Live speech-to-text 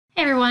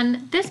Hey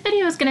everyone, this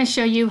video is going to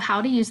show you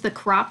how to use the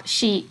crop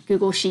sheet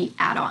Google Sheet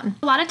add-on.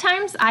 A lot of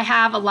times I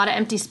have a lot of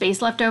empty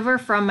space left over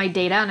from my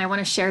data and I want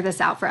to share this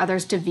out for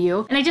others to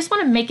view, and I just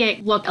want to make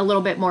it look a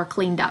little bit more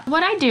cleaned up.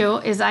 What I do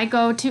is I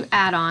go to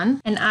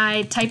add-on and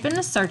I type in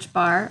the search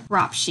bar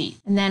crop sheet,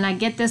 and then I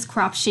get this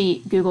crop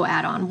sheet Google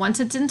add-on. Once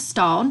it's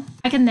installed,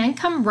 I can then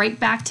come right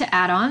back to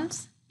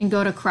add-ons and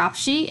go to crop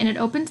sheet, and it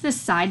opens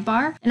this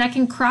sidebar, and I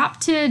can crop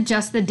to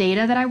just the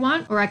data that I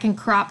want, or I can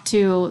crop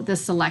to the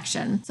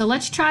selection. So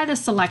let's try the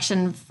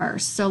selection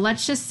first. So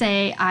let's just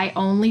say I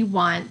only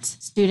want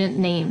student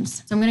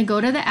names. So I'm going to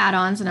go to the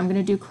add-ons and I'm going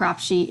to do crop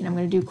sheet and I'm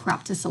going to do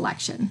crop to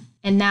selection.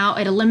 And now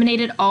it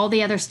eliminated all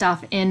the other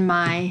stuff in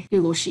my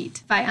Google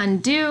Sheet. If I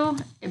undo,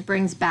 it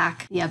brings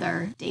back the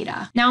other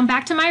data. Now I'm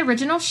back to my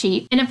original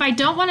sheet. And if I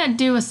don't want to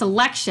do a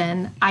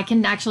selection, I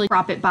can actually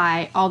crop it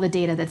by all the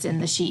data that's in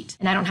the sheet.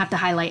 And I don't have to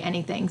highlight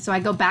anything. So I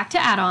go back to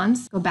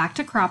add-ons, go back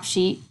to crop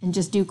sheet, and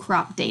just do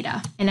crop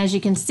data. And as you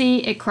can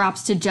see, it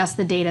crops to just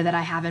the data that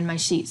I have in my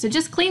sheet. So it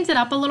just cleans it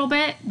up a little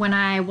bit when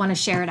I want to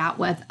share it out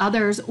with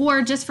others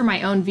or just for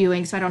my own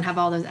viewing so I don't have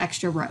all those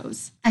extra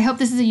rows. I hope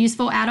this is a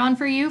useful add-on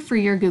for you for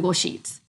your Google Sheets.